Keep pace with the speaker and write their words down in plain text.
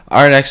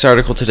Our next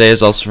article today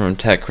is also from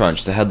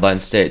TechCrunch. The headline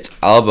states,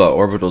 Alba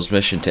Orbital's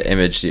mission to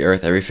image the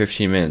Earth every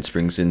 15 minutes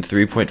brings in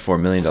 $3.4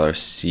 million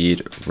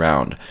seed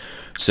round.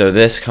 So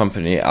this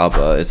company,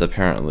 Alba, is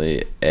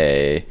apparently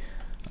an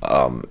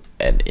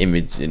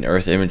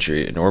Earth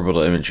imagery, an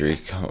orbital imagery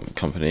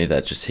company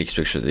that just takes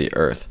pictures of the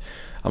Earth.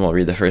 I'm going to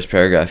read the first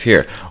paragraph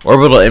here.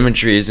 Orbital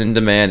imagery is in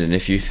demand, and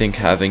if you think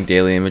having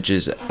daily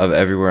images of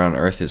everywhere on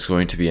Earth is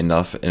going to be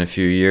enough in a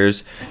few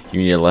years,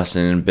 you need a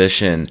lesson in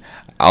ambition.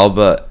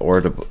 Alba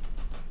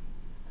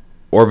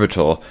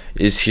Orbital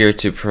is here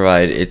to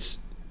provide it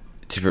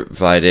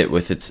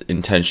with its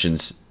intention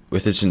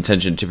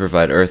to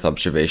provide Earth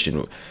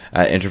observation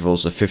at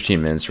intervals of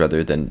 15 minutes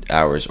rather than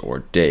hours or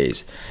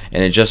days.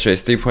 And it just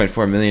raised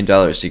 $3.4 million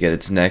to get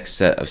its next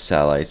set of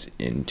satellites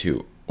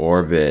into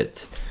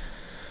orbit.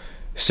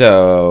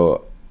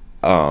 So,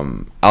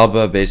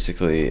 Alba,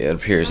 basically, it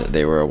appears that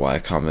they were a Y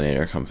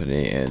Combinator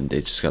company, and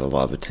they just got a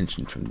lot of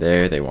attention from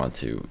there. They want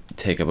to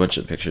take a bunch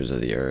of pictures of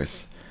the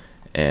Earth,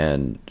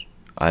 and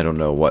I don't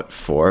know what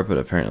for, but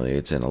apparently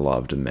it's in a lot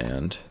of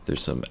demand.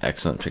 There's some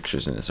excellent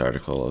pictures in this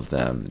article of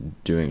them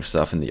doing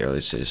stuff in the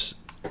early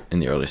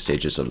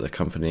stages of the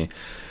company,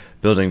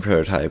 building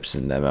prototypes,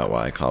 and them at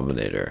Y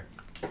Combinator.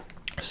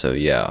 So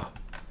yeah,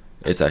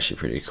 it's actually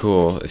pretty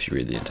cool. If you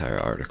read the entire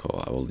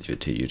article, I will leave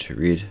it to you to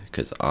read,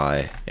 because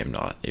I am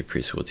not a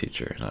preschool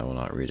teacher, and I will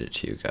not read it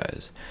to you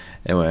guys.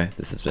 Anyway,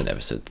 this has been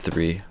episode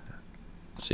 3